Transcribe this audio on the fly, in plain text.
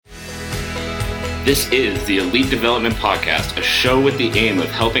This is the Elite Development Podcast, a show with the aim of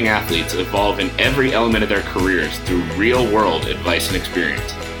helping athletes evolve in every element of their careers through real-world advice and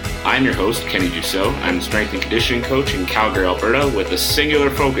experience. I'm your host, Kenny Dussault. I'm a strength and conditioning coach in Calgary, Alberta, with a singular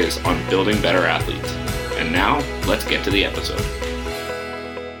focus on building better athletes. And now, let's get to the episode.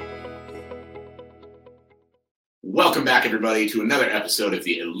 Welcome back, everybody, to another episode of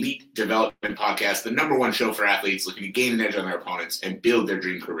the Elite Development Podcast, the number one show for athletes looking to gain an edge on their opponents and build their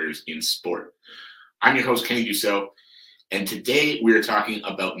dream careers in sport. I'm your host, Kenny Dussault, and today we are talking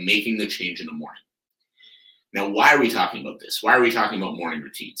about making the change in the morning. Now, why are we talking about this? Why are we talking about morning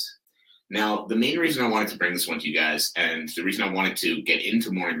routines? Now, the main reason I wanted to bring this one to you guys, and the reason I wanted to get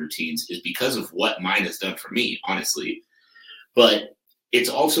into morning routines, is because of what mine has done for me, honestly. But it's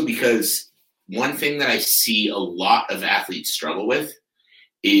also because one thing that I see a lot of athletes struggle with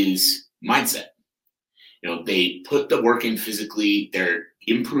is mindset. You know, they put the work in physically, they're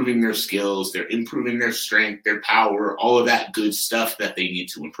improving their skills, they're improving their strength, their power, all of that good stuff that they need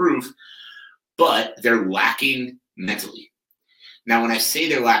to improve, but they're lacking mentally. Now, when I say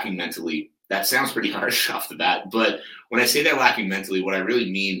they're lacking mentally, that sounds pretty harsh off the bat, but when I say they're lacking mentally, what I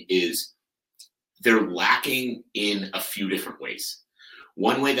really mean is they're lacking in a few different ways.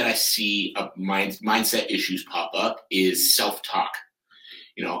 One way that I see mindset issues pop up is self-talk.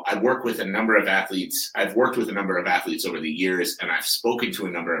 You know, I've worked with a number of athletes over the years, and I've spoken to a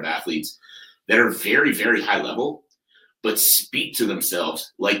number of athletes that are very, very high level, but speak to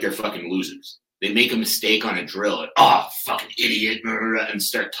themselves like they're fucking losers. They make a mistake on a drill and, oh, fucking idiot, and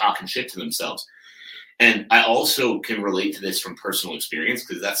start talking shit to themselves. And I also can relate to this from personal experience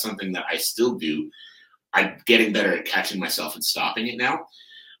because that's something that I still do. I'm getting better at catching myself and stopping it now.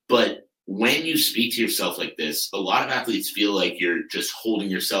 But when you speak to yourself like this, a lot of athletes feel like you're just holding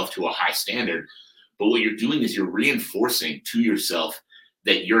yourself to a high standard. But what you're doing is you're reinforcing to yourself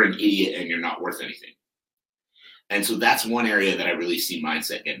that you're an idiot and you're not worth anything. And so that's one area that I really see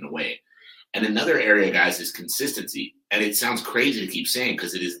mindset getting away. And another area, guys, is consistency. And it sounds crazy to keep saying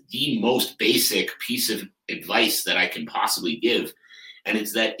because it is the most basic piece of advice that I can possibly give. And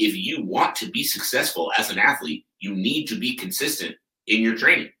it's that if you want to be successful as an athlete, you need to be consistent in your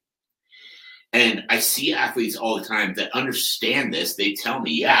training. And I see athletes all the time that understand this. They tell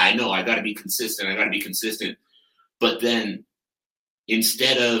me, yeah, I know, I got to be consistent. But then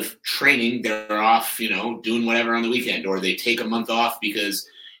instead of training, they're off, doing whatever on the weekend, or they take a month off because,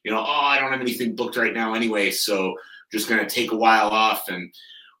 I don't have anything booked right now anyway, so just going to take a while off.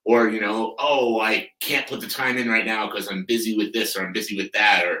 Or, I can't put the time in right now because I'm busy with this or I'm busy with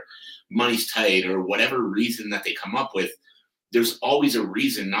that or money's tight or whatever reason that they come up with. There's always a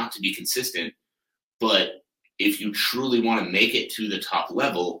reason not to be consistent. But if you truly want to make it to the top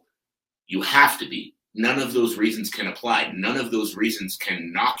level, you have to be. None of those reasons can apply. None of those reasons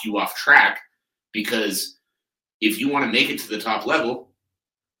can knock you off track because if you want to make it to the top level,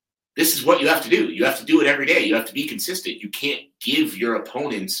 this is what you have to do. You have to do it every day. You have to be consistent. You can't give your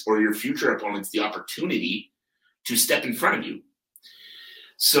opponents or your future opponents the opportunity to step in front of you.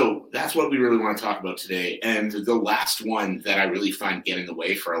 So that's what we really want to talk about today. And the last one that I really find get in the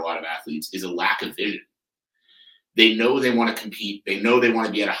way for a lot of athletes is a lack of vision. They know they want to compete. They know they want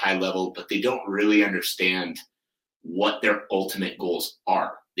to be at a high level, but they don't really understand what their ultimate goals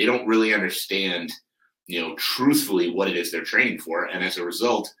are. They don't really understand, truthfully what it is they're training for. And as a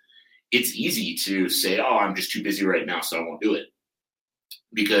result, it's easy to say, oh, I'm just too busy right now, so I won't do it.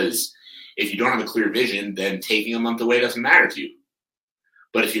 Because if you don't have a clear vision, then taking a month away doesn't matter to you.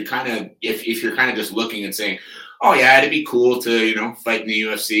 But if you're kind of just looking and saying, oh yeah, it'd be cool to, fight in the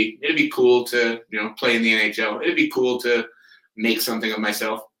UFC. It'd be cool to, play in the NHL. It'd be cool to make something of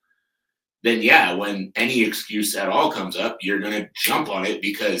myself. Then yeah, when any excuse at all comes up, you're going to jump on it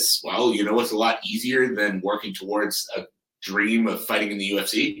because, well, it's a lot easier than working towards a dream of fighting in the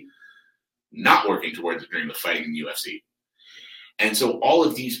UFC, not working towards a dream of fighting in the UFC. And so all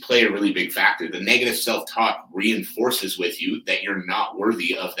of these play a really big factor. The negative self-talk reinforces with you that you're not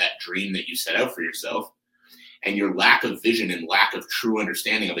worthy of that dream that you set out for yourself. And your lack of vision and lack of true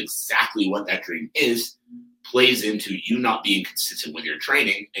understanding of exactly what that dream is plays into you not being consistent with your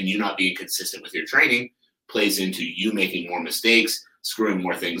training. And you not being consistent with your training plays into you making more mistakes, screwing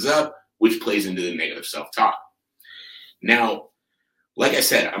more things up, which plays into the negative self-talk. Now, like I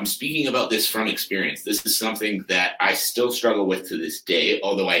said, I'm speaking about this from experience. This is something that I still struggle with to this day,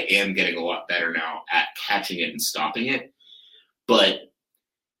 although I am getting a lot better now at catching it and stopping it. But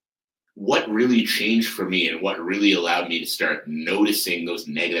what really changed for me and what really allowed me to start noticing those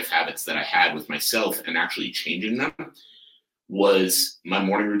negative habits that I had with myself and actually changing them was my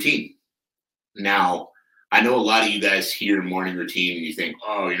morning routine. Now, I know a lot of you guys hear morning routine and you think,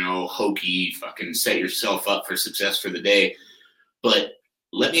 oh, hokey, fucking set yourself up for success for the day. But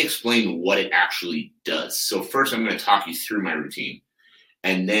let me explain what it actually does. So first, I'm going to talk you through my routine.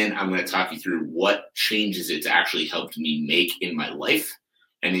 And then I'm going to talk you through what changes it's actually helped me make in my life.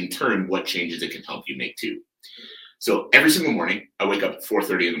 And in turn, what changes it can help you make too. So every single morning, I wake up at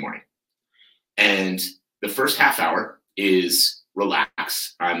 4:30 in the morning. And the first half hour is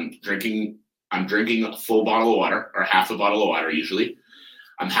relax. I'm drinking a full bottle of water, or half a bottle of water usually.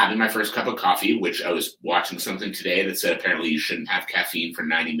 I'm having my first cup of coffee, which I was watching something today that said apparently you shouldn't have caffeine for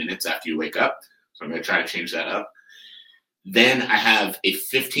 90 minutes after you wake up. So I'm going to try to change that up. Then I have a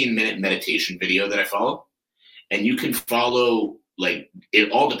 15-minute meditation video that I follow. And you can follow,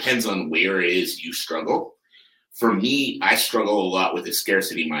 it all depends on where it is you struggle. For me, I struggle a lot with a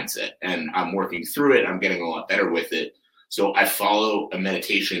scarcity mindset, and I'm working through it. I'm getting a lot better with it. So I follow a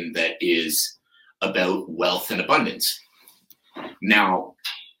meditation that is about wealth and abundance. Now,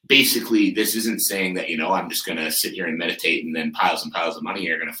 basically, this isn't saying that, I'm just going to sit here and meditate and then piles and piles of money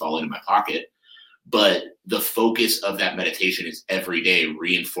are going to fall into my pocket. But the focus of that meditation is every day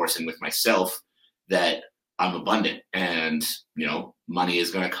reinforcing with myself that I'm abundant and, money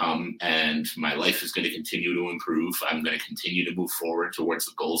is going to come and my life is going to continue to improve. I'm going to continue to move forward towards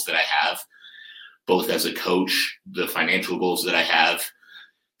the goals that I have, both as a coach, the financial goals that I have,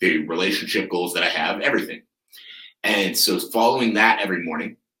 the relationship goals that I have, everything. And so following that every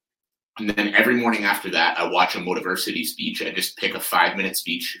morning, and then every morning after that, I watch a Motiversity speech. I just pick a 5-minute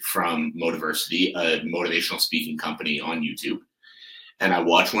speech from Motiversity, a motivational speaking company on YouTube. And I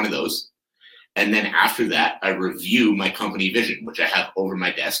watch one of those. And then after that, I review my company vision, which I have over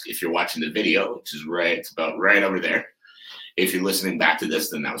my desk. If you're watching the video, which is it's about right over there. If you're listening back to this,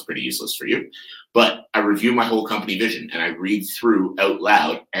 then that was pretty useless for you. But I review my whole company vision and I read through out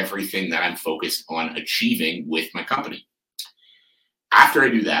loud everything that I'm focused on achieving with my company. After I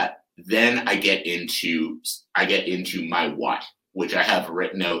do that, then I get into my why, which I have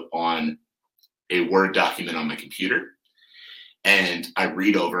written out on a Word document on my computer. And I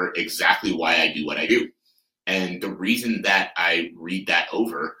read over exactly why I do what I do. And the reason that I read that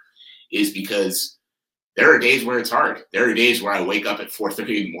over is because there are days where it's hard. There are days where I wake up at 4:30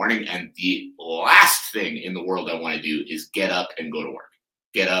 in the morning and the last thing in the world I want to do is get up and go to work,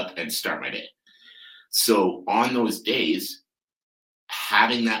 get up and start my day. So on those days,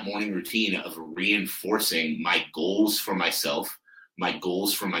 having that morning routine of reinforcing my goals for myself, my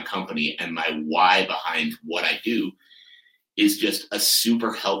goals for my company, and my why behind what I do is just a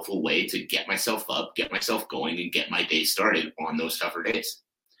super helpful way to get myself up, get myself going, and get my day started on those tougher days.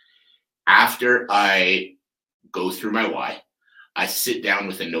 After I go through my why, I sit down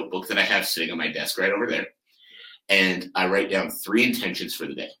with a notebook that I have sitting on my desk right over there, and I write down 3 intentions for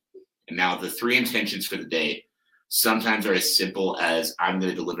the day. And now the 3 intentions for the day sometimes are as simple as I'm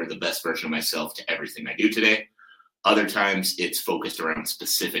going to deliver the best version of myself to everything I do today. Other times it's focused around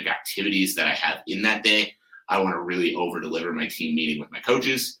specific activities that I have in that day. I want to really over-deliver my team meeting with my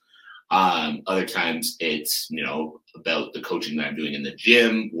coaches. Other times it's, about the coaching that I'm doing in the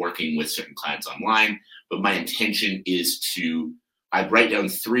gym, working with certain clients online. But my intention is I write down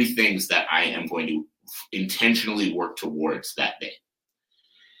 3 things that I am going to intentionally work towards that day.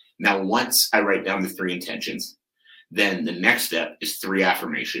 Now, once I write down the 3 intentions, then the next step is 3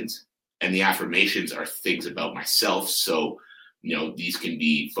 affirmations. And the affirmations are things about myself. So, these can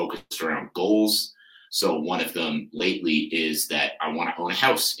be focused around goals. So one of them lately is that I want to own a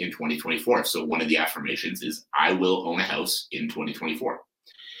house in 2024. So one of the affirmations is I will own a house in 2024.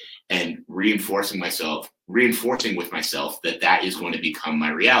 And reinforcing with myself that is going to become my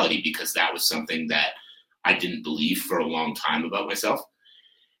reality, because that was something that I didn't believe for a long time about myself.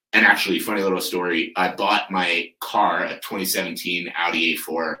 And actually, funny little story, I bought my car, a 2017 Audi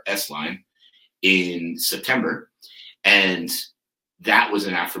A4 S-Line, in September. And that was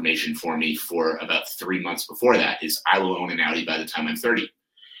an affirmation for me for about 3 months before that, is I will own an Audi by the time I'm 30.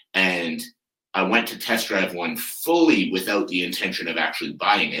 And I went to test drive one fully without the intention of actually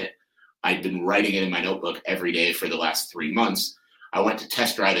buying it. I'd been writing it in my notebook every day for the last 3 months. I went to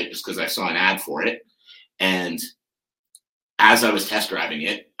test drive it just because I saw an ad for it. And as I was test driving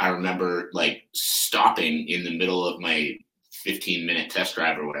it, I remember stopping in the middle of my 15-minute test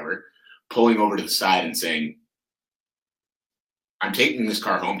drive or whatever, pulling over to the side and saying, I'm taking this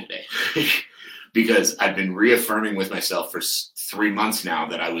car home today. Because I've been reaffirming with myself for 3 months now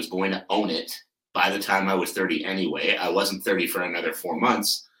that I was going to own it by the time I was 30 anyway. I wasn't 30 for another 4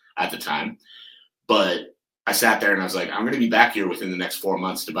 months at the time. But I sat there and I was like, I'm going to be back here within the next 4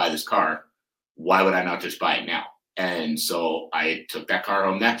 months to buy this car. Why would I not just buy it now? And so I took that car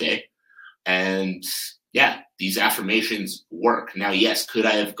home that day. And yeah, these affirmations work. Now, yes, could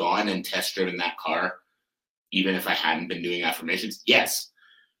I have gone and test driven that car even if I hadn't been doing affirmations? Yes.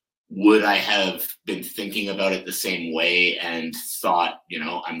 Would I have been thinking about it the same way and thought,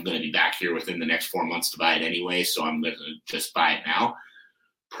 I'm going to be back here within the next 4 months to buy it anyway, so I'm going to just buy it now?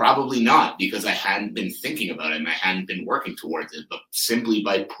 Probably not, because I hadn't been thinking about it and I hadn't been working towards it. But simply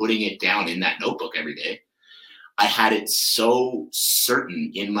by putting it down in that notebook every day, I had it so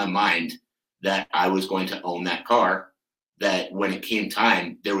certain in my mind that I was going to own that car that when it came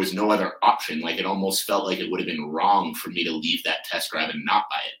time, there was no other option. Like, it almost felt like it would have been wrong for me to leave that test drive and not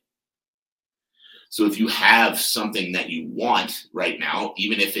buy it. So if you have something that you want right now,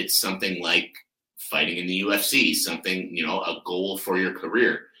 even if it's something like fighting in the UFC, something, a goal for your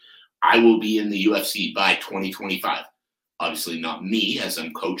career, I will be in the UFC by 2025. Obviously not me, as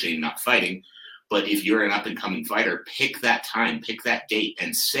I'm coaching, not fighting. But if you're an up-and-coming fighter, pick that time, pick that date,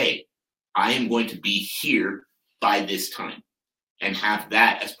 and say, I am going to be here by this time, and have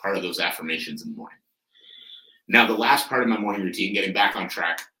that as part of those affirmations in the morning. Now, the last part of my morning routine, getting back on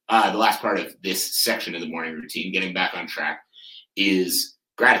track, the last part of this section of the morning routine, getting back on track, is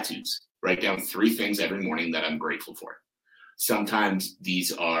gratitudes. Write down 3 things every morning that I'm grateful for. Sometimes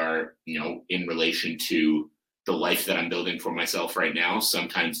these are, in relation to the life that I'm building for myself right now.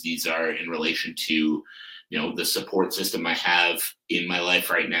 Sometimes these are in relation to, the support system I have in my life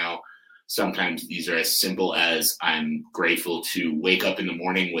right now. Sometimes these are as simple as I'm grateful to wake up in the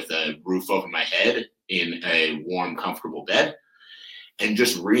morning with a roof over my head in a warm, comfortable bed. And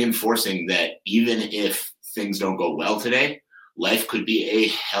just reinforcing that even if things don't go well today, life could be a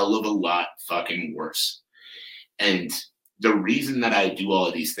hell of a lot fucking worse. And the reason that I do all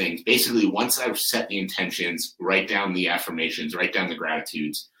of these things, basically, once I've set the intentions, write down the affirmations, write down the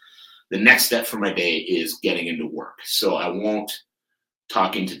gratitudes, the next step for my day is getting into work. So I won't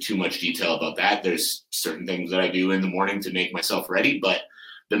talk into too much detail about that. There's certain things that I do in the morning to make myself ready, but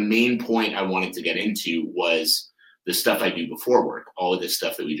the main point I wanted to get into was the stuff I do before work, all of this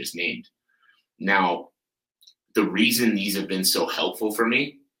stuff that we just named. Now, the reason these have been so helpful for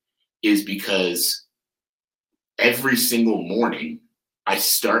me is because every single morning I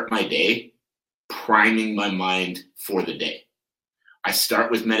start my day priming my mind for the day. I start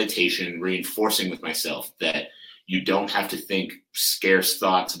with meditation, reinforcing with myself that you don't have to think scarce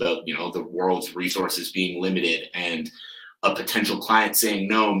thoughts about, the world's resources being limited and a potential client saying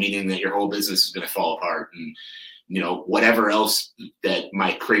no, meaning that your whole business is going to fall apart, and whatever else that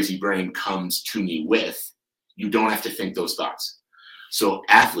my crazy brain comes to me with. You don't have to think those thoughts. So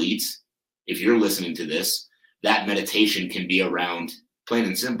athletes, if you're listening to this, that meditation can be around, plain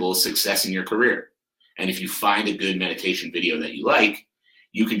and simple, success in your career. And if you find a good meditation video that you like,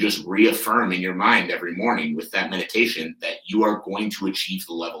 you can just reaffirm in your mind every morning with that meditation that you are going to achieve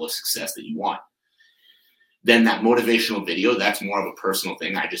the level of success that you want. Then that motivational video, that's more of a personal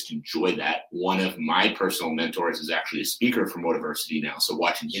thing. I just enjoy that. One of my personal mentors is actually a speaker for Motiversity now. So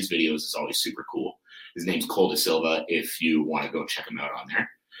watching his videos is always super cool. His name's Cole Da Silva, if you want to go check him out on there.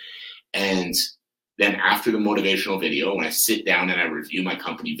 And then after the motivational video, when I sit down and I review my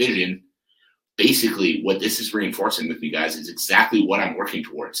company vision, basically what this is reinforcing with me, guys, is exactly what I'm working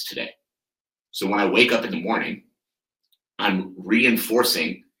towards today. So when I wake up in the morning, I'm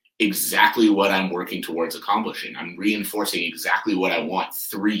reinforcing exactly what I'm working towards accomplishing. I'm reinforcing exactly what I want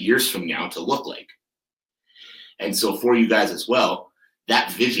 3 years from now to look like. And so for you guys as well,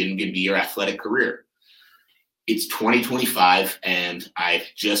 that vision can be your athletic career. It's 2025 and I've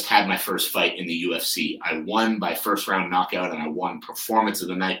just had my first fight in the UFC. I won by first round knockout and I won performance of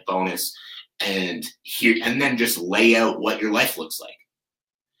the night bonus, and then just lay out what your life looks like.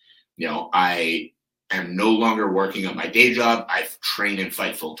 I am no longer working at my day job. I've trained and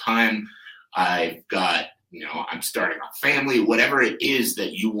fight full time. I've got, I'm starting a family, whatever it is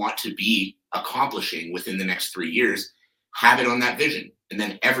that you want to be accomplishing within the next 3 years, have it on that vision. And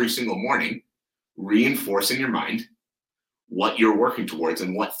then every single morning, reinforce in your mind what you're working towards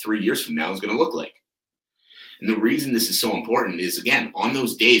and what 3 years from now is going to look like. And the reason this is so important is, again, on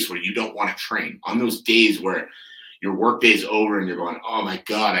those days where you don't want to train, on those days where your work day is over and you're going, oh my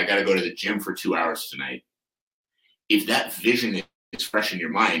God, I got to go to the gym for 2 hours tonight. If that vision is fresh in your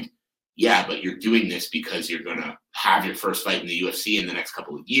mind, yeah, but you're doing this because you're going to have your first fight in the UFC in the next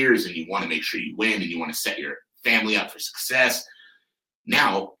couple of years and you want to make sure you win and you want to set your family up for success.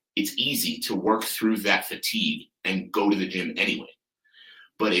 Now it's easy to work through that fatigue and go to the gym anyway.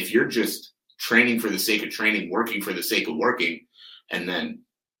 But if you're just training for the sake of training, working for the sake of working, and then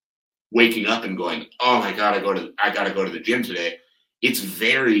waking up and going, oh my God, I got to go to the gym today, it's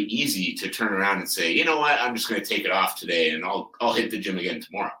very easy to turn around and say, you know what, I'm just going to take it off today and I'll hit the gym again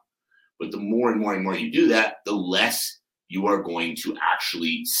tomorrow. But the more and more and more you do that, the less you are going to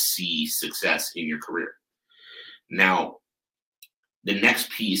actually see success in your career. Now, the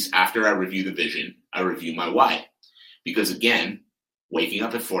next piece, after I review the vision, I review my why. Because again, waking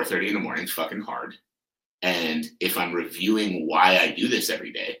up at 4:30 in the morning is fucking hard. And if I'm reviewing why I do this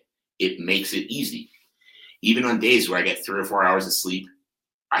every day, it makes it easy. Even on days where I get 3 or 4 hours of sleep,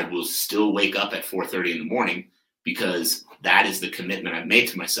 I will still wake up at 4:30 in the morning because that is the commitment I've made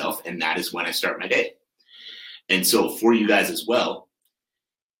to myself, and that is when I start my day. And so for you guys as well,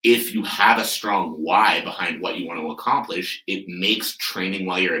 if you have a strong why behind what you want to accomplish, it makes training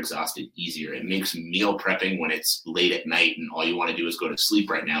while you're exhausted easier. It makes meal prepping when it's late at night and all you want to do is go to sleep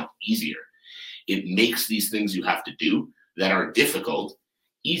right now easier. It makes these things you have to do that are difficult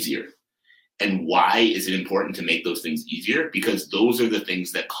easier. And why is it important to make those things easier? Because those are the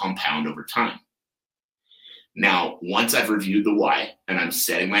things that compound over time. Now, once I've reviewed the why and I'm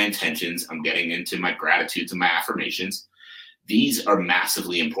setting my intentions, I'm getting into my gratitudes and my affirmations, these are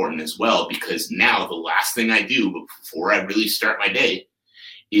massively important as well, because now the last thing I do before I really start my day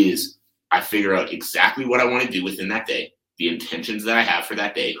is I figure out exactly what I want to do within that day, the intentions that I have for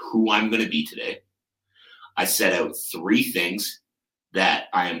that day, who I'm going to be today. I set out 3 things that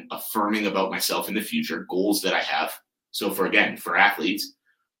I am affirming about myself in the future, goals that I have. So for athletes,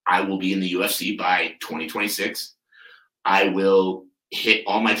 I will be in the UFC by 2026. I will hit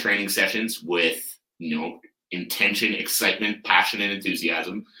all my training sessions with, intention, excitement, passion, and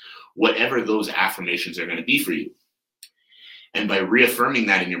enthusiasm, whatever those affirmations are going to be for you. And by reaffirming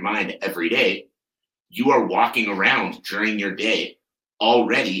that in your mind every day, you are walking around during your day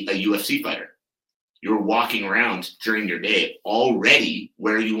already a UFC fighter. You're walking around during your day already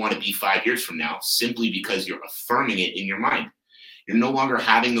where you want to be 5 years from now, simply because you're affirming it in your mind. You're no longer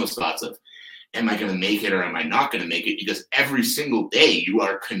having those thoughts of, am I going to make it or am I not going to make it? Because every single day you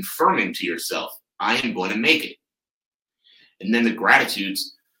are confirming to yourself, I am going to make it. And then the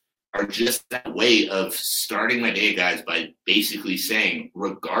gratitudes are just that way of starting my day, guys, by basically saying,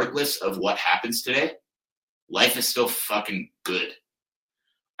 regardless of what happens today, life is still fucking good.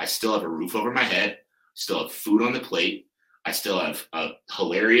 I still have a roof over my head, still have food on the plate. I still have a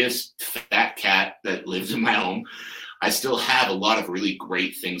hilarious fat cat that lives in my home. I still have a lot of really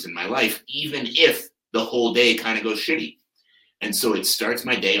great things in my life, even if the whole day kind of goes shitty. And so it starts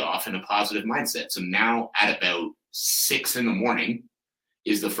my day off in a positive mindset. So now at about 6 in the morning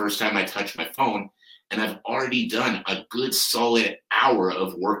is the first time I touch my phone, and I've already done a good solid hour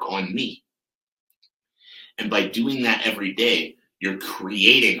of work on me. And by doing that every day, you're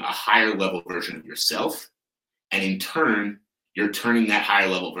creating a higher level version of yourself. And in turn, you're turning that higher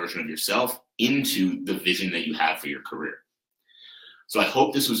level version of yourself into the vision that you have for your career. So I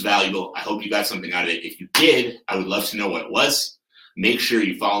hope this was valuable. I hope you got something out of it. If you did, I would love to know what it was. Make sure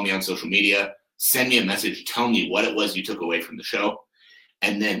you follow me on social media. Send me a message. Tell me what it was you took away from the show.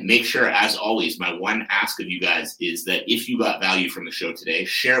 And then make sure, as always, my one ask of you guys is that if you got value from the show today,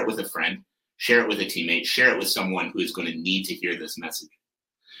 share it with a friend, share it with a teammate, share it with someone who is going to need to hear this message.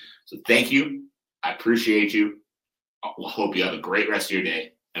 So thank you. I appreciate you. I hope you have a great rest of your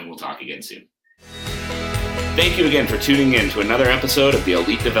day, and we'll talk again soon. Thank you again for tuning in to another episode of the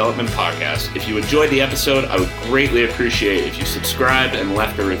Elite Development Podcast. If you enjoyed the episode, I would greatly appreciate if you subscribed and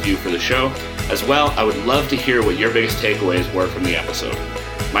left a review for the show. As well, I would love to hear what your biggest takeaways were from the episode.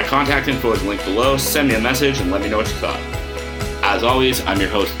 My contact info is linked below. Send me a message and let me know what you thought. As always, I'm your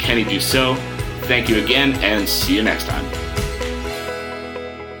host, Kenny Dussault. Thank you again, and see you next time.